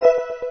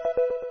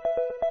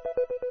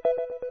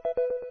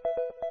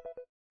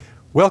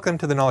Welcome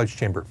to the Knowledge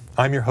Chamber.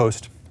 I'm your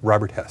host,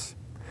 Robert Hess.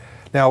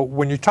 Now,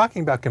 when you're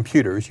talking about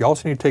computers, you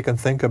also need to take and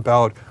think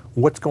about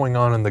what's going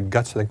on in the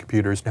guts of the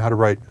computers and how to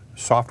write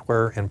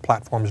software and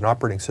platforms and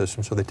operating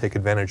systems so they take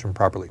advantage of them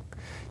properly.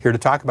 Here to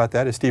talk about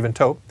that is Stephen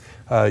Tope.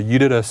 You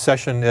did a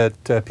session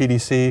at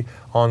PDC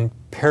on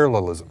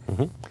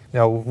parallelism.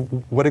 Now,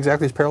 what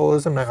exactly is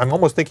parallelism? I'm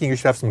almost thinking you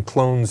should have some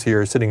clones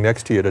here sitting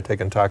next to you to take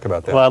and talk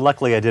about that. Well,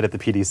 luckily I did at the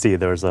PDC.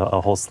 There was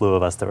a whole slew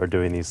of us that were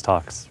doing these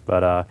talks.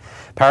 But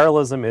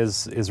parallelism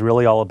is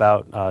really all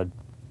about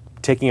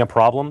taking a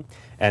problem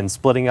and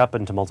splitting up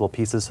into multiple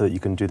pieces so that you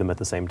can do them at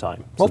the same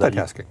time.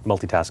 Multitasking.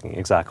 Multitasking,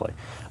 exactly.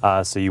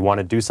 So you want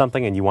to do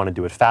something and you want to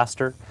do it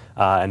faster,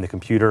 and the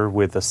computer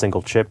with a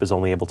single chip is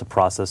only able to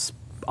process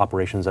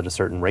operations at a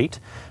certain rate.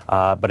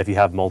 But if you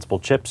have multiple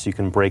chips, you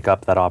can break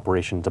up that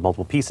operation into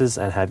multiple pieces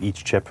and have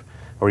each chip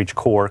or each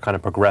core kind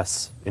of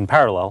progress in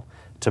parallel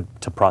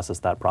to process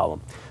that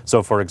problem.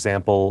 So for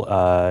example,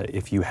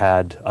 if you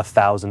had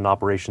 1,000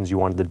 operations you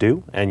wanted to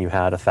do and you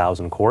had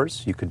 1,000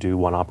 cores, you could do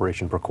one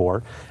operation per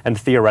core and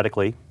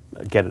theoretically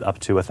get it up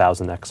to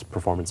 1,000x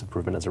performance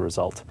improvement as a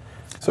result.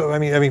 So, I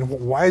mean,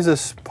 why is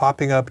this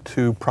popping up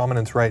to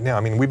prominence right now? I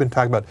mean, we've been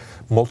talking about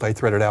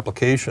multi-threaded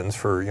applications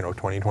for,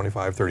 20,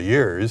 25, 30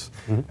 years.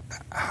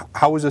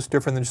 How is this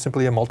different than just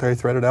simply a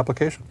multi-threaded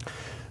application?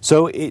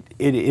 So it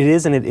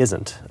is and it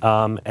isn't.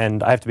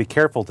 And I have to be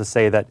careful to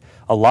say that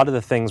a lot of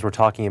the things we're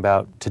talking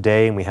about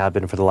today, and we have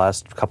been for the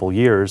last couple of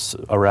years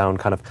around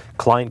kind of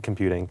client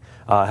computing,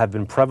 have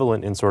been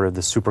prevalent in sort of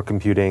the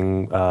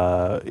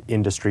supercomputing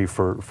industry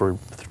for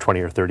 20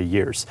 or 30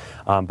 years.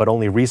 But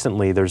only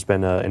recently there's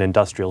been an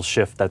industrial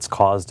shift that's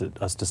caused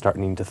us to start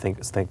needing to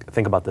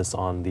think about this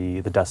on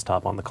the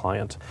desktop, on the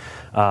client.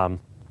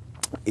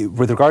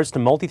 With regards to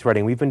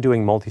multi-threading, we've been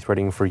doing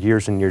multi-threading for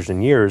years and years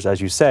and years,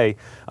 as you say,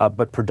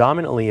 but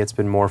predominantly it's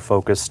been more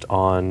focused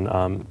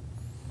on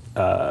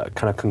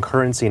kind of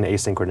concurrency and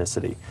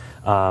asynchronicity,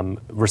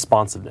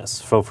 responsiveness.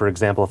 So for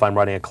example, if I'm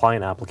writing a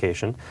client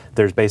application,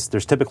 there's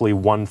typically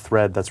one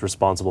thread that's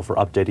responsible for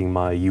updating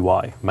my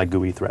UI, my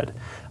GUI thread.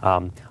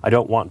 I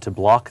don't want to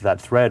block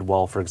that thread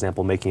while, for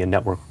example, making a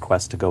network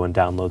request to go and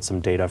download some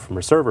data from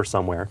a server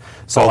somewhere.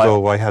 So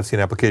although I have seen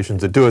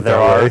applications that do it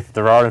that way.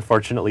 There are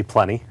unfortunately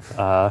plenty,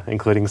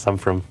 including some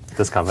from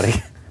this company.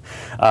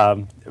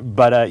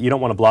 But you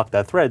don't want to block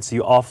that thread, so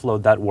you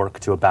offload that work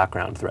to a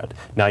background thread.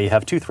 Now you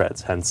have two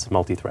threads, hence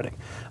multi-threading.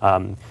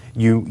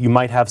 You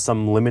might have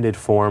some limited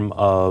form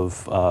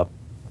of,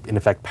 in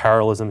effect,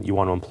 parallelism that you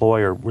want to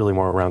employ, or really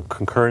more around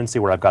concurrency,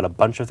 where I've got a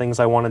bunch of things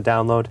I want to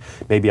download.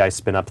 Maybe I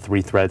spin up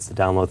 3 threads to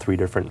download 3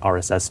 different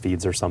RSS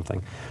feeds or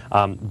something.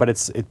 But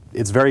it's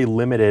very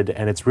limited,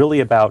 and it's really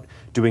about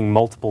doing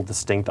multiple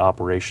distinct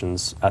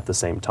operations at the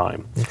same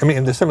time. I mean,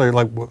 and similar,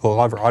 like what a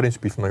lot of our audience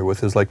would be familiar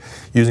with, is like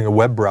using a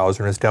web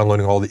browser and it's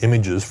downloading all the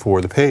images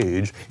for the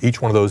page.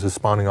 Each one of those is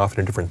spawning off in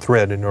a different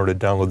thread in order to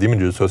download the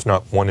images, so it's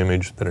not one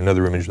image, then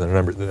another image, then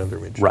another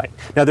image. Right.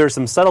 Now there are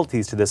some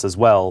subtleties to this as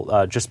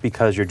well. Just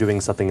because you're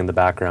doing something in the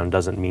background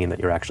doesn't mean that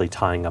you're actually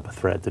tying up a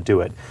thread to do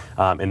it.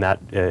 In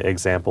that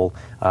example,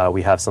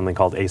 we have something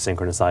called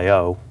asynchronous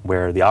I/O,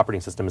 where the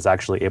operating system is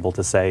actually able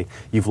to say,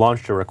 you've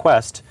launched a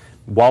request.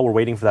 While we're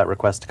waiting for that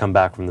request to come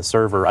back from the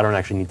server, I don't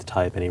actually need to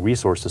tie up any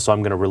resources, so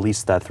I'm going to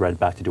release that thread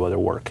back to do other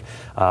work.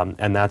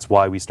 And that's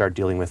why we start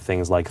dealing with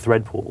things like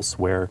thread pools,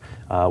 where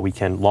we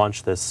can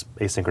launch this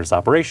asynchronous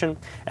operation,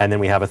 and then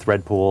we have a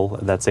thread pool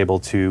that's able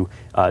to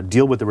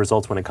deal with the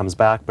results when it comes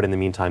back, but in the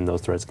meantime,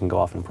 those threads can go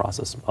off and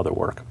process other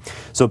work.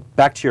 So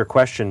back to your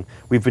question,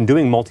 we've been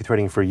doing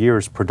multi-threading for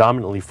years,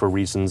 predominantly for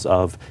reasons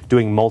of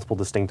doing multiple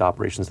distinct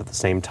operations at the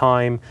same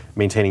time,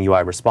 maintaining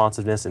UI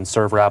responsiveness in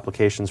server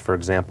applications, for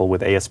example,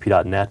 with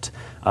ASP.NET,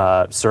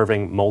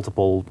 serving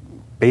multiple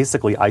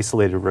basically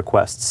isolated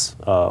requests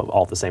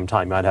all at the same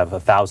time. You might have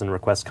 1,000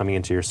 requests coming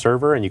into your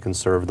server and you can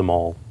serve them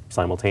all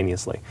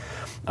simultaneously.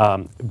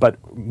 But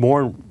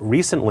more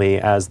recently,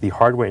 as the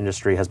hardware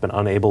industry has been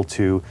unable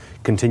to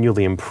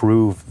continually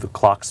improve the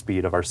clock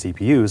speed of our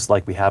CPUs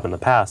like we have in the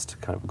past,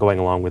 kind of going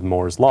along with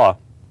Moore's law,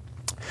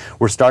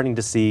 we're starting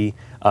to see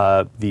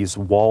these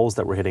walls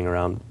that we're hitting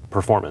around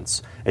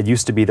performance. It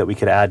used to be that we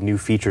could add new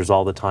features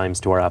all the times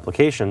to our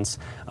applications,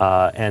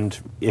 and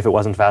if it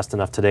wasn't fast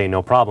enough today,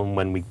 no problem.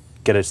 When we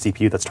get a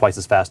CPU that's twice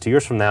as fast 2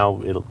 years from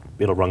now,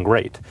 it'll run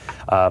great.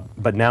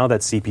 But now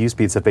that CPU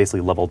speeds have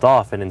basically leveled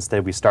off, and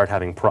instead we start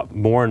having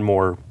more and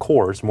more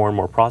cores, more and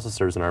more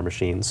processors in our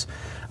machines,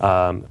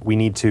 we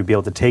need to be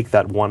able to take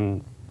that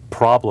one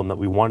problem that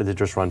we wanted to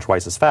just run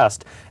twice as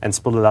fast and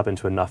split it up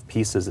into enough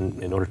pieces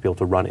in order to be able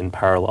to run in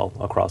parallel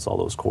across all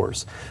those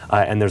cores.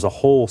 And there's a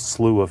whole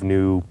slew of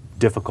new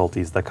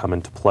difficulties that come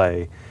into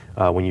play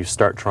when you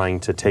start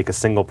trying to take a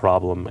single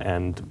problem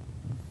and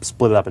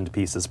split it up into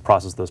pieces,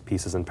 process those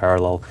pieces in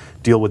parallel,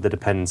 deal with the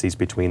dependencies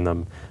between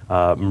them,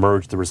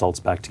 merge the results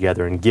back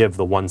together, and give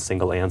the one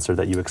single answer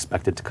that you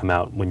expected to come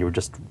out when you were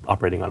just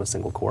operating on a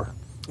single core.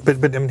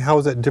 But I mean, how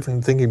is that different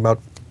than thinking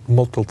about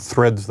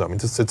multi-threads them.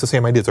 It's the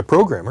same idea. As a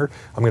programmer,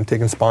 I'm going to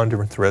take and spawn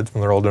different threads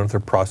when they're all done with their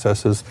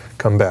processes,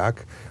 come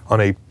back. On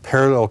a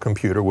parallel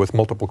computer with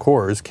multiple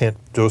cores, can't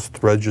those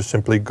threads just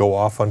simply go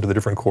off onto the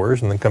different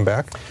cores and then come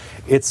back?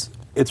 It's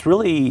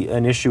really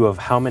an issue of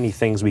how many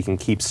things we can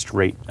keep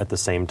straight at the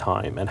same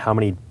time and how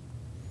many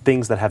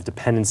things that have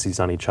dependencies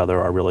on each other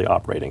are really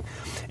operating.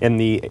 In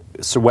the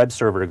web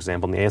server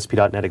example, in the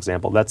ASP.NET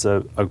example, that's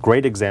a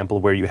great example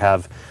where you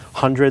have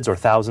hundreds or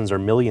thousands or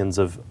millions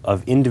of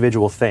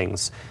individual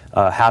things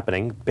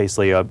happening,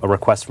 basically a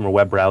request from a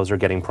web browser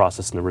getting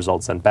processed and the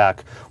results sent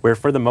back, where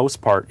for the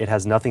most part it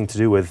has nothing to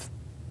do with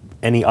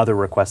any other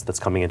request that's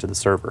coming into the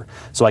server.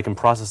 So I can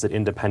process it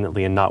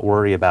independently and not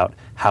worry about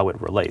how it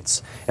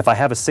relates. If I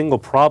have a single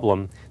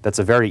problem that's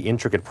a very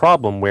intricate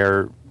problem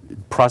where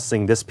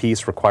processing this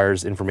piece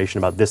requires information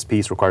about this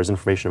piece, requires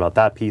information about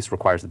that piece,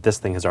 requires that this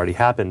thing has already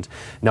happened.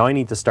 Now I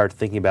need to start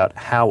thinking about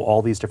how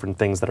all these different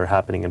things that are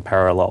happening in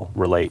parallel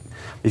relate.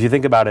 If you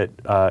think about it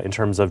in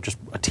terms of just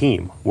a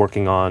team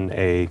working on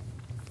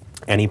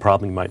any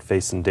problem you might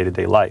face in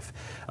day-to-day life,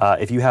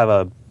 if you have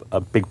a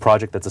big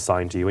project that's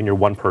assigned to you and you're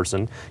one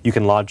person, you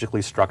can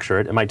logically structure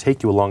it. It might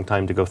take you a long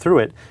time to go through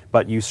it,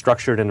 but you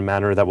structure it in a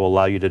manner that will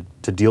allow you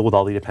to deal with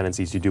all the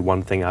dependencies. You do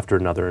one thing after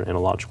another in a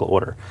logical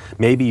order.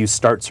 Maybe you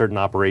start certain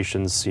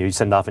operations, you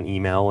send off an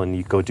email and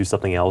you go do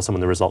something else, and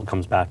when the result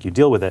comes back, you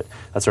deal with it.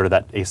 That's sort of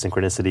that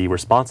asynchronicity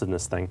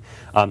responsiveness thing.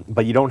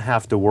 But you don't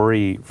have to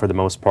worry, for the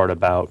most part,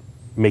 about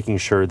making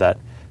sure that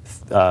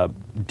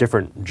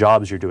different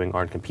jobs you're doing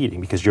aren't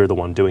competing because you're the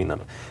one doing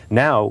them.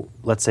 Now,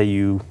 let's say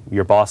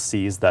your boss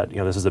sees that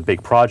this is a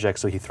big project,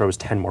 so he throws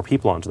 10 more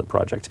people onto the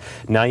project.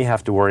 Now you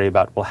have to worry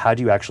about, well, how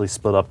do you actually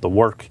split up the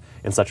work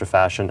in such a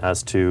fashion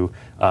as to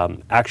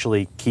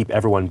actually keep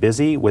everyone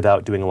busy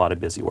without doing a lot of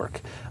busy work?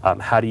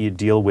 How do you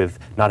deal with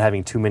not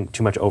having too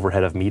much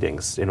overhead of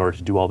meetings in order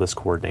to do all this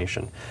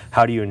coordination?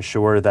 How do you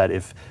ensure that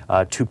if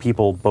two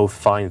people both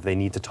find they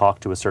need to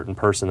talk to a certain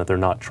person, that they're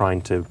not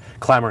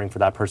clamoring for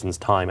that person's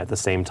time at the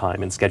same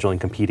time and scheduling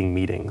competing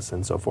meetings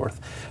and so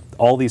forth?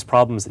 All these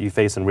problems that you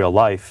face in real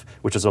life,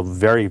 which is a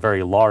very,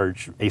 very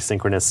large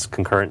asynchronous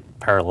concurrent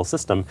parallel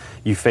system,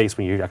 you face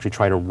when you actually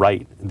try to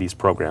write these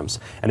programs.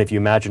 And if you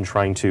imagine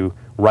trying to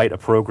write a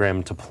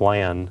program to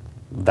plan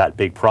that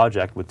big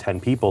project with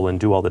 10 people and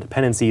do all the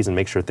dependencies and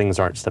make sure things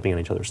aren't stepping on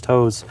each other's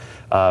toes,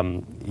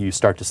 you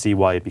start to see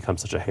why it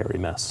becomes such a hairy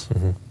mess.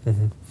 Mm-hmm.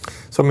 Mm-hmm.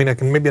 So, I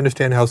can maybe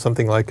understand how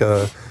something like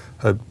a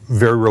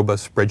very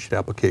robust spreadsheet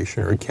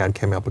application or a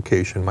CAD/CAM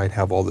application might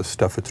have all this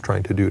stuff it's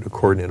trying to do to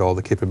coordinate all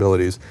the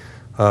capabilities.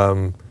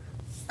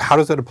 How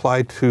does that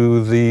apply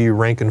to the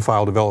rank and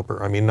file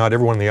developer? Not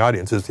everyone in the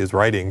audience is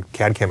writing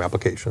CAD/CAM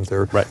applications.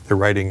 They're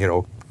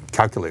writing,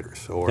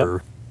 calculators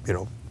or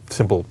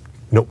simple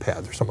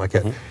notepads or something like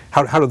that.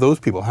 Mm-hmm. How do those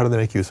people, how do they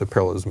make use of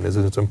parallelism? Is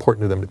it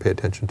important to them to pay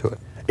attention to it?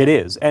 It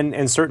is,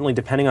 and certainly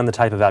depending on the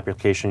type of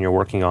application you're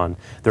working on,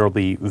 there will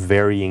be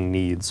varying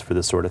needs for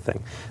this sort of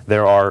thing.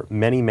 There are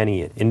many,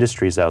 many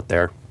industries out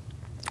there,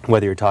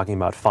 whether you're talking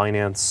about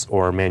finance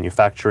or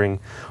manufacturing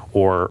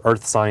or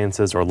earth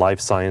sciences or life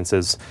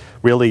sciences,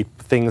 really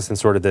things in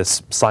sort of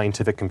this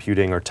scientific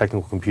computing or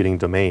technical computing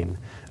domain,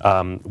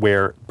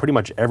 where pretty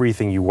much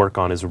everything you work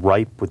on is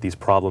ripe with these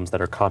problems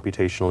that are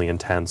computationally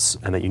intense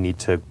and that you need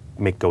to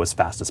make go as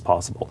fast as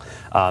possible.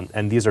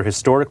 And these are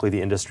historically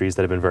the industries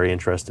that have been very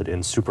interested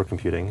in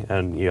supercomputing,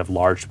 and you have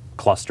large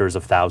clusters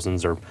of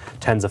thousands or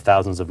tens of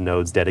thousands of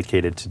nodes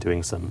dedicated to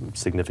doing some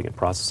significant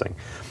processing.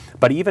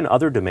 But even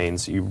other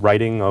domains, you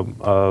writing a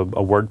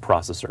word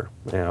processor,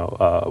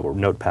 or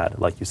notepad,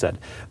 like you said,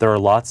 there are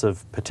lots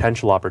of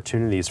potential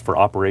opportunities for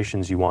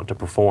operations you want to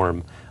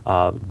perform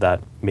that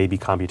may be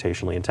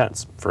computationally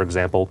intense. For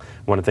example,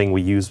 one thing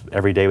we use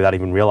every day without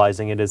even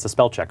realizing it is a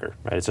spell checker,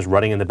 right? It's just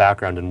running in the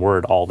background in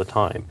Word all the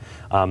time.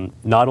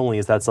 Not only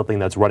is that something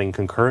that's running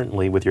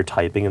concurrently with your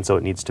typing, and so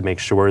it needs to make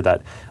sure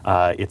that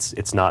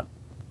it's not,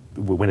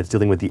 when it's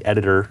dealing with the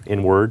editor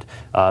in Word,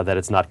 that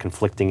it's not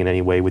conflicting in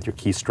any way with your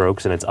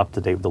keystrokes and it's up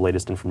to date with the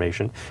latest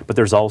information. But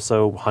there's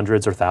also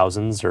hundreds or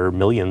thousands or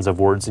millions of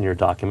words in your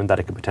document that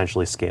it could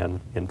potentially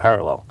scan in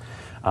parallel.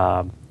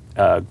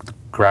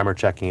 Grammar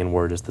checking in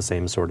Word is the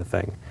same sort of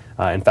thing.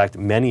 In fact,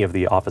 many of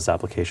the Office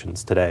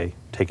applications today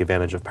take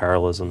advantage of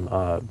parallelism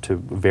to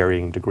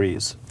varying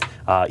degrees.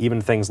 Even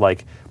things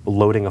like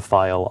loading a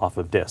file off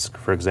of disk.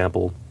 For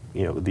example,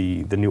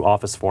 the new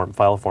Office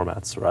file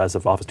formats, or as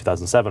of Office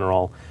 2007, are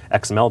all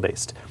XML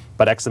based.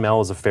 But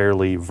XML is a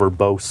fairly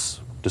verbose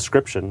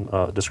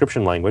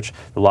description language.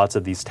 There are lots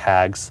of these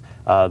tags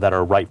that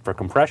are ripe for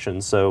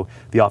compression. So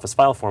the Office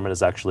file format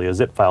is actually a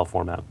zip file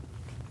format.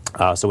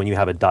 So when you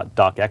have a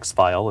 .docx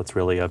file, it's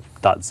really a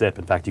 .zip.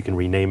 In fact, you can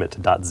rename it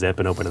to .zip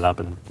and open it up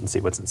and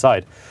see what's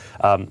inside.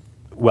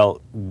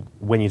 Well,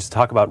 when you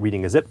talk about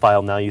reading a zip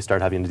file, now you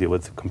start having to deal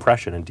with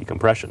compression and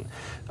decompression.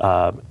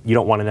 You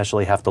don't want to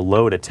necessarily have to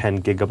load a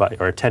 10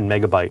 gigabyte or a 10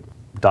 megabyte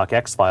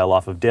docx file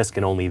off of disk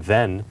and only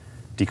then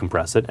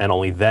decompress it, and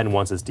only then,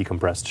 once it's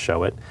decompressed,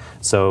 show it.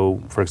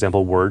 So, for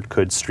example, Word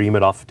could stream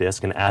it off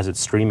disk, and as it's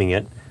streaming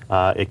it,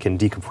 It can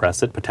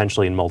decompress it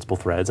potentially in multiple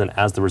threads, and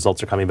as the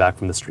results are coming back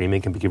from the stream,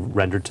 it can be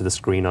rendered to the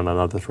screen on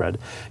another thread.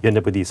 You end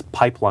up with these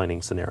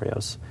pipelining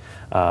scenarios.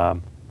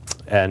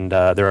 And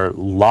there are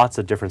lots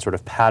of different sort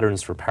of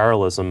patterns for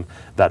parallelism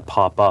that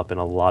pop up in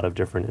a lot of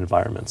different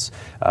environments.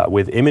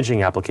 With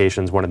imaging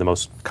applications, one of the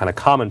most kind of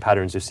common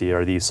patterns you see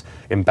are these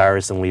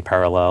embarrassingly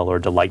parallel or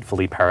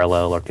delightfully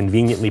parallel or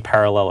conveniently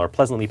parallel or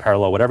pleasantly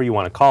parallel, whatever you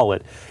want to call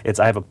it.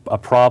 I have a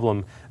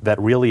problem that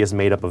really is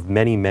made up of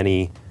many,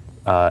 many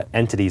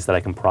entities that I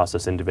can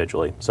process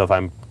individually. So if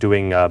I'm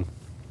doing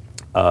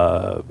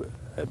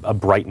a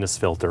brightness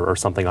filter or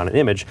something on an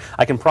image,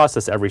 I can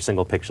process every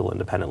single pixel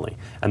independently,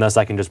 and thus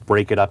I can just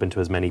break it up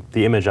into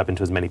the image up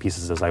into as many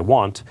pieces as I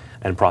want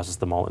and process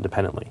them all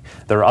independently.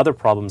 There are other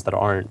problems that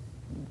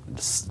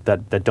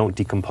don't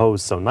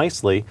decompose so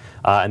nicely,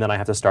 and then I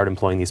have to start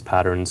employing these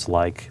patterns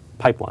like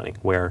pipelining,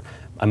 where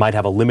I might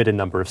have a limited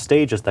number of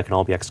stages that can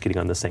all be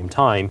executing on the same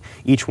time.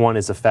 Each one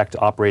is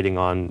operating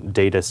on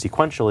data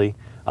sequentially,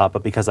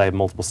 but because I have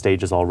multiple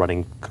stages all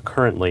running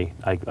concurrently,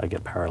 I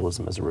get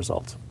parallelism as a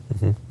result.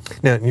 Mm-hmm.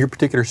 Now, in your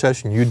particular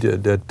session you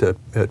did at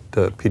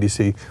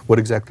PDC, what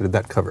exactly did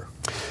that cover?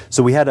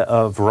 So we had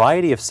a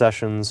variety of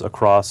sessions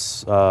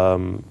across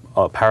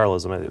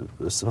parallelism,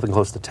 something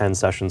close to 10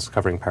 sessions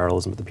covering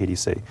parallelism at the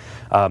PDC.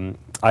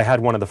 I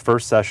had one of the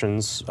first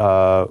sessions,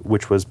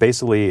 which was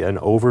basically an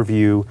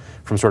overview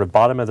from sort of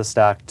bottom of the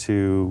stack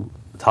to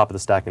top of the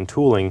stack in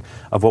tooling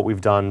of what we've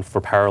done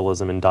for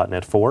parallelism in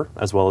 .NET 4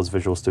 as well as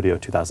Visual Studio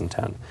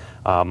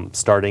 2010.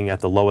 Starting at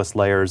the lowest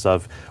layers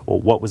of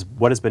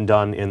what has been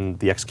done in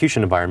the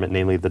execution environment,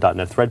 namely the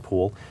 .NET Thread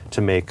Pool,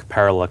 to make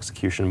parallel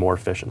execution more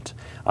efficient.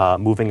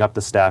 Moving up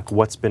the stack,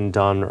 what's been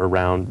done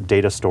around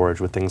data storage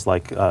with things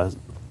like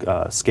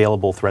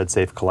scalable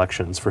thread-safe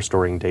collections for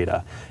storing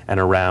data, and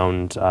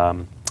around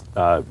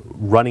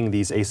running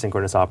these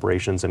asynchronous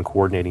operations and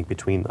coordinating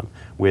between them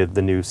with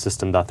the new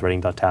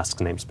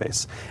system.threading.tasks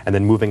namespace. And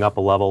then moving up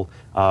a level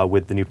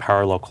with the new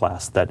parallel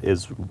class that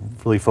is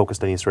really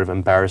focused on these sort of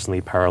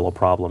embarrassingly parallel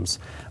problems.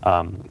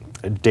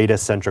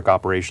 Data-centric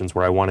operations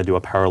where I want to do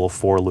a parallel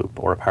for loop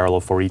or a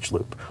parallel for each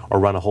loop, or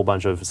run a whole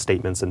bunch of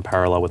statements in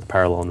parallel with a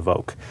parallel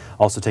invoke.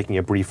 Also taking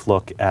a brief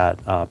look at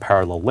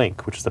parallel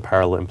link, which is the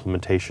parallel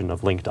implementation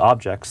of linked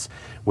objects,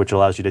 which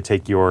allows you to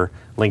take your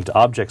linked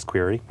objects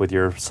query with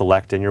your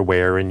select and your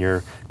where and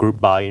your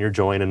group by and your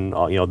join and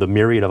the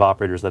myriad of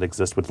operators that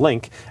exist with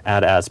link,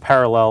 add as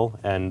parallel,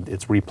 and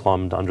it's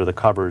replumbed under the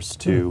covers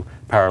to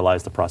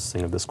parallelize the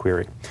processing of this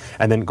query.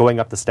 And then going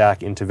up the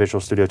stack into Visual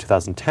Studio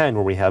 2010,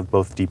 where we have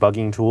both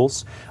debugging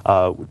tools,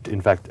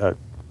 in fact,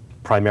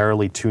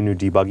 primarily two new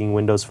debugging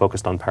windows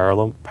focused on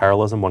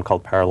parallelism, one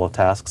called Parallel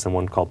Tasks and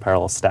one called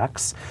Parallel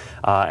Stacks.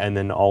 And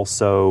then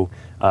also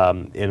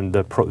in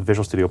the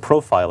Visual Studio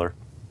Profiler,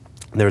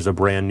 there's a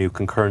brand new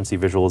concurrency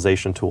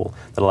visualization tool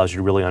that allows you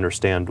to really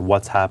understand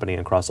what's happening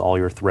across all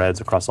your threads,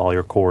 across all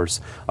your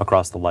cores,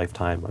 across the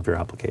lifetime of your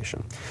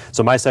application.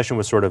 So my session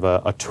was sort of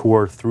a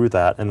tour through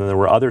that, and then there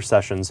were other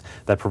sessions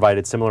that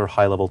provided similar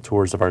high-level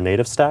tours of our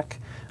native stack,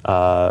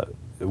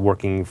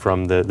 working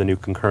from the new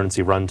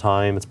concurrency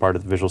runtime. It's part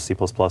of the Visual C++ C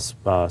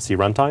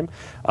runtime,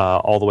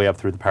 all the way up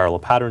through the parallel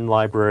pattern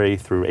library,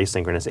 through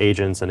asynchronous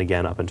agents, and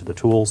again up into the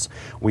tools.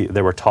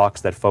 There were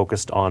talks that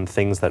focused on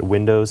things that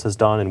Windows has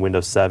done in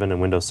Windows 7 and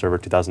Windows Server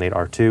 2008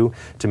 R2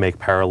 to make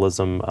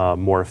parallelism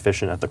more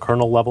efficient at the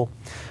kernel level.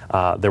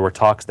 There were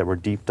talks that were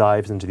deep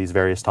dives into these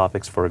various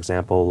topics. For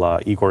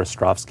example, Igor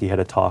Ostrovsky had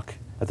a talk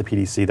at the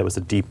PDC that was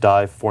a deep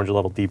dive,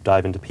 400-level deep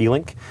dive into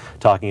P-Link,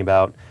 talking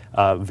about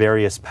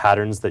various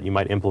patterns that you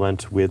might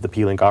implement with the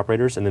P-Link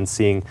operators, and then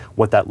seeing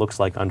what that looks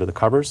like under the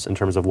covers in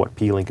terms of what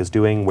P-Link is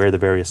doing, where the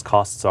various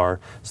costs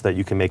are, so that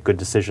you can make good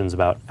decisions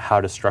about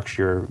how to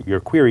structure your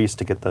queries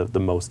to get the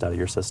most out of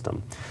your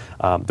system.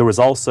 There was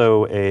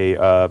also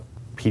a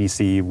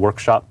PDC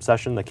workshop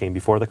session that came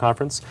before the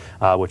conference,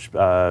 which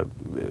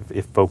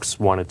if folks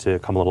wanted to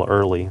come a little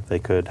early, they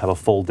could have a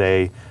full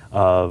day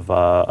of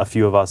a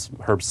few of us,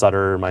 Herb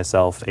Sutter,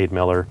 myself, Aid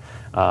Miller,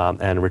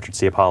 and Richard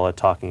Ciapala,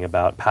 talking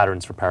about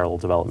patterns for parallel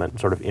development,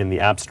 sort of in the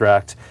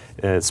abstract,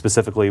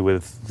 specifically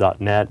with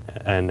 .NET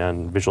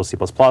and Visual C++,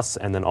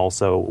 and then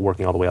also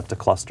working all the way up to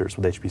clusters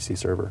with HPC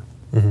Server.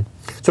 Mm-hmm.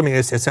 So, I mean,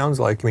 it sounds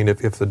like,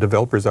 if the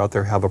developers out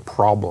there have a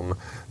problem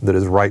that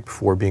is ripe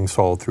for being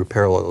solved through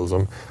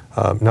parallelism,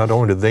 not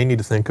only do they need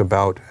to think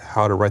about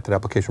how to write that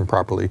application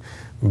properly,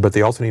 but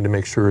they also need to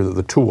make sure that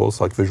the tools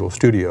like Visual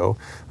Studio,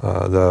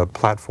 the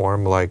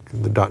platform like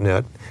the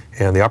 .NET,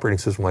 and the operating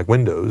system like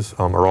Windows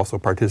are also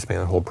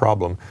participating in the whole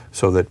problem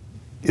so that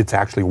it's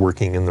actually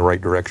working in the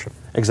right direction.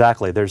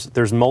 Exactly.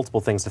 There's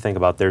multiple things to think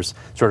about. There's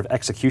sort of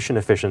execution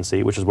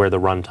efficiency, which is where the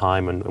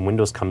runtime and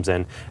Windows comes in,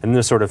 and then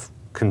there's sort of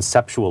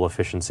conceptual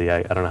efficiency,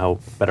 I don't know how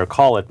better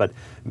call it, but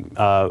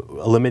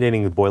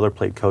eliminating the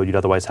boilerplate code you'd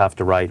otherwise have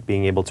to write,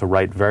 being able to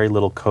write very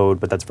little code,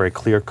 but that's very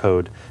clear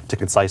code to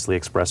concisely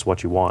express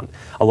what you want.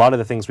 A lot of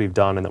the things we've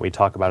done and that we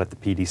talk about at the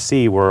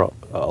PDC, where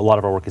a lot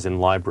of our work is in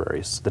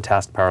libraries. The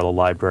task parallel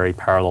library,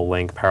 parallel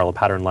link, parallel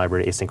pattern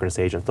library, asynchronous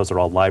agent, those are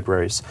all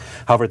libraries.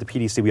 However, at the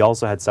PDC, we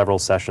also had several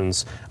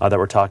sessions that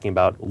were talking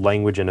about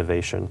language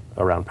innovation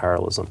around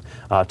parallelism.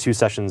 2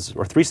 sessions,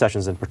 or 3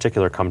 sessions in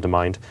particular, come to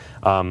mind.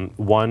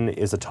 One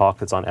is a talk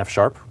that's on F#,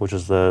 which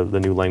is the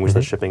new language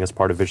that's shipping as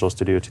part of Visual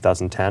Studio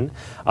 2010.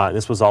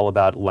 This was all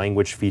about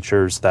language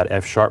features that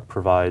F#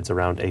 provides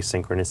around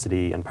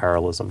asynchronicity and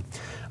parallelism.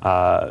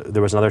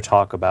 There was another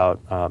talk about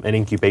an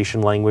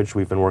incubation language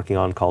we've been working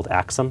on called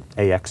Axum,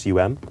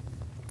 AXUM,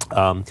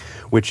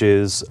 which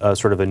is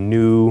sort of a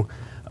new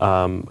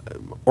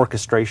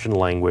orchestration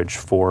language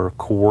for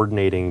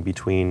coordinating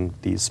between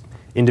these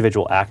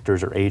individual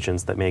actors or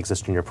agents that may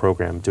exist in your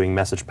program, doing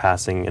message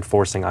passing,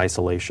 enforcing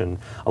isolation,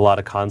 a lot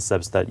of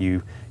concepts that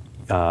you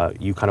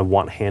kind of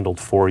want handled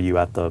for you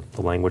at the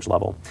language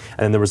level. And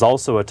then there was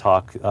also a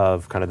talk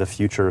of kind of the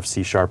future of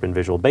C# and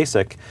Visual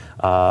Basic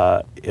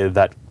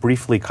that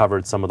briefly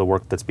covered some of the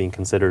work that's being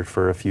considered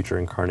for a future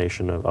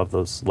incarnation of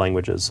those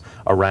languages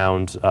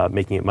around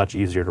making it much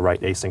easier to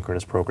write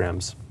asynchronous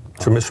programs.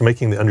 So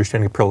making the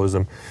understanding of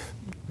parallelism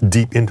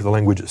deep into the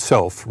language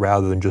itself,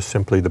 rather than just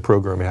simply the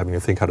programmer having to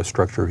think how to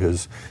structure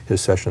his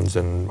sessions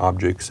and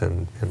objects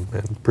and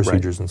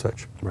procedures and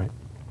such. Right.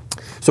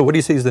 So what do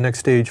you see as the next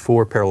stage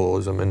for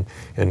parallelism, and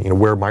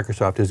where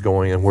Microsoft is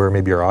going, and where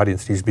maybe our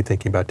audience needs to be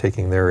thinking about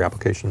taking their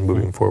application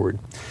moving forward?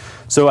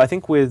 So I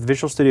think with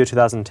Visual Studio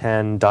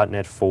 2010,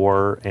 .NET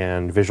 4,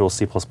 and Visual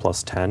C++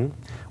 10,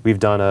 we've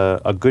done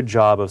a good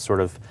job of sort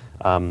of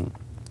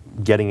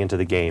getting into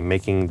the game,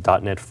 making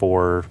 .NET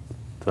 4,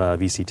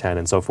 VC10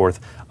 and so forth,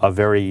 a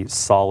very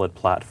solid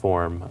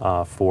platform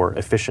for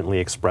efficiently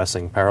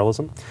expressing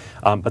parallelism.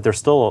 But there's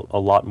still a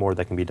lot more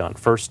that can be done.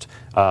 First,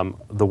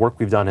 the work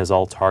we've done has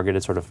all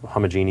targeted sort of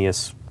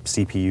homogeneous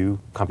CPU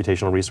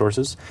computational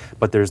resources,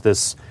 but there's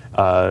this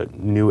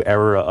new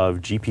era of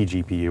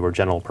GPGPU, or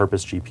general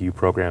purpose GPU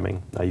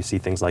programming. You see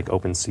things like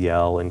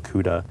OpenCL and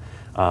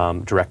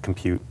CUDA, Direct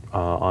Compute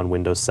on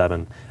Windows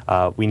 7.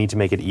 We need to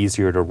make it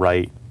easier to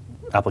write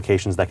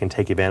applications that can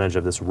take advantage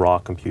of this raw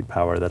compute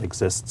power that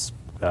exists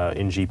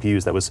in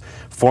GPUs that was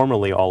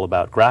formerly all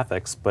about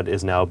graphics, but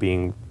is now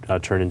being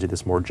turned into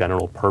this more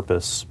general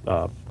purpose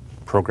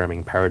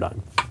programming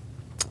paradigm.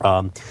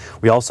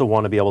 We also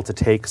want to be able to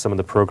take some of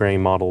the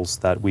programming models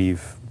that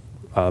we've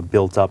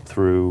built up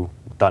through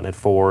 .NET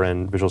 4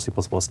 and Visual C++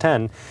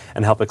 10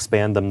 and help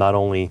expand them not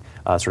only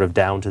sort of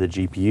down to the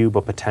GPU,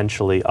 but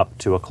potentially up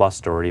to a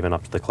cluster or even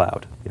up to the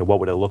cloud.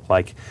 What would it look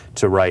like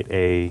to write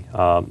a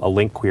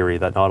link query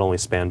that not only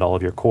spanned all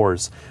of your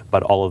cores,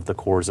 but all of the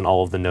cores and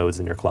all of the nodes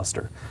in your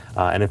cluster?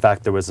 And in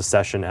fact, there was a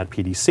session at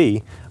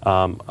PDC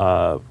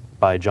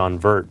by John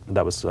Vert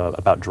that was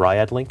about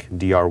Dryad Link,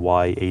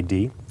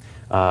 DRYAD,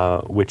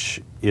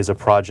 which is a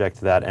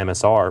project that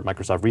MSR,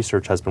 Microsoft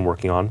Research, has been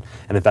working on.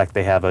 And in fact,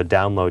 they have a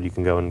download you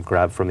can go and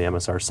grab from the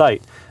MSR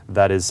site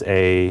that is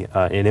an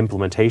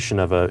implementation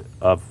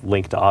of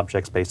link to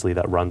objects, basically,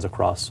 that runs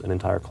across an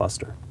entire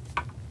cluster.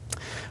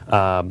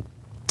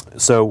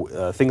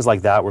 So things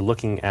like that, we're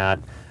looking at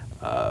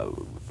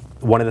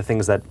one of the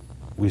things that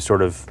we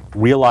sort of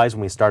realized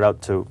when we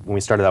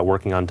started out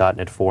working on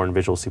 .NET 4 and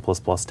Visual C++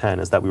 10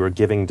 is that we were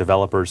giving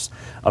developers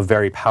a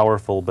very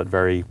powerful but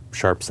very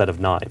sharp set of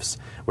knives.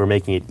 We're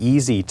making it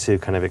easy to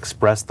kind of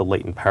express the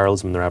latent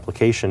parallelism in their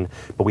application,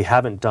 but we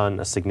haven't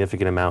done a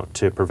significant amount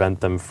to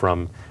prevent them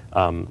from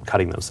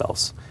cutting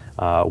themselves.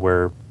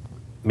 We're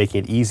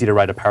making it easy to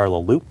write a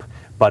parallel loop,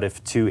 but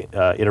if 2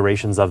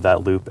 iterations of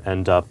that loop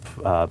end up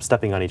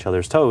stepping on each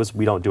other's toes,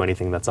 we don't do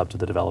anything that's up to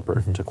the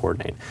developer to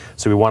coordinate.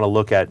 So we want to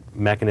look at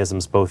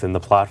mechanisms both in the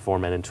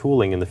platform and in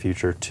tooling in the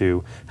future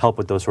to help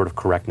with those sort of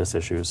correctness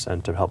issues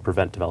and to help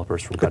prevent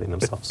developers from cutting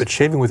themselves. But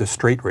shaving with a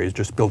straight razor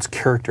just builds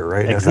character,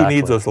 right? Exactly. Now, who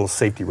needs those little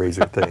safety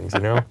razor things,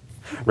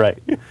 Right.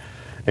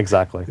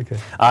 Exactly. Okay.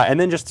 And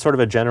then just sort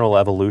of a general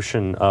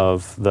evolution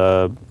of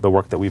the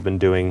work that we've been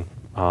doing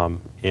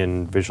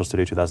in Visual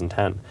Studio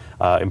 2010,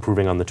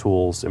 improving on the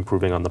tools,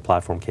 improving on the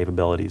platform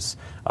capabilities.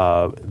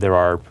 There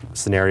are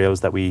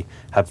scenarios that we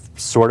have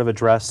sort of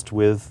addressed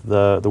with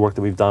the work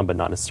that we've done, but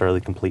not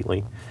necessarily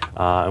completely.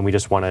 And we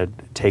just want to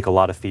take a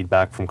lot of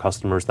feedback from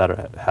customers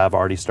that have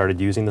already started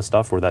using the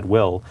stuff or that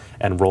will,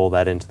 and roll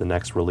that into the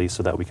next release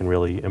so that we can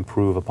really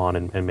improve upon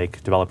and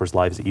make developers'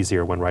 lives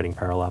easier when writing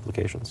parallel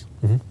applications.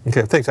 Mm-hmm.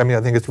 Okay, thanks.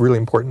 I think it's really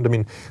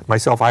important.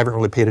 Myself, I haven't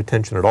really paid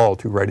attention at all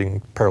to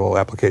writing parallel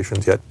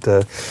applications yet.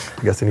 I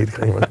guess I need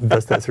to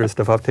dust that sort of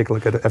stuff off, take a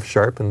look at F#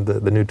 and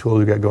the new tools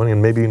we got going,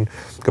 and maybe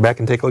go back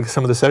and take a look at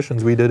some of the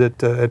sessions we did at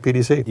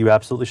PDC. You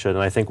absolutely should,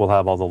 and I think we'll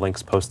have all the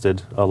links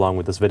posted along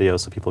with this video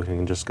so people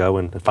can just go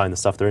and find the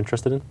stuff they're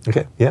interested in.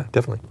 Okay, yeah,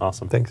 definitely.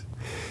 Awesome. Thanks.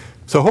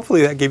 So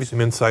hopefully that gave you some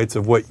insights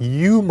of what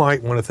you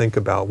might want to think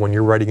about when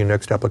you're writing your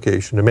next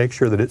application to make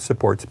sure that it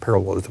supports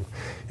parallelism.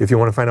 If you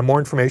want to find out more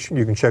information,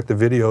 you can check the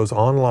videos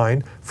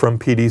online from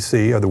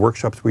PDC, or the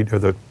workshops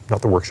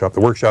not the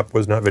workshop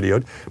was not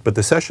videoed, but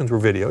the sessions were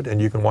videoed,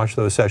 and you can watch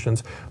those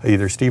sessions,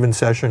 either Stephen's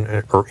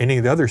session or any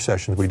of the other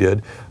sessions we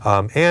did.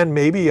 And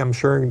maybe, I'm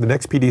sure, the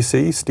next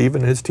PDC,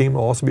 Stephen and his team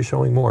will also be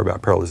showing more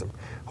about parallelism.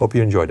 Hope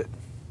you enjoyed it.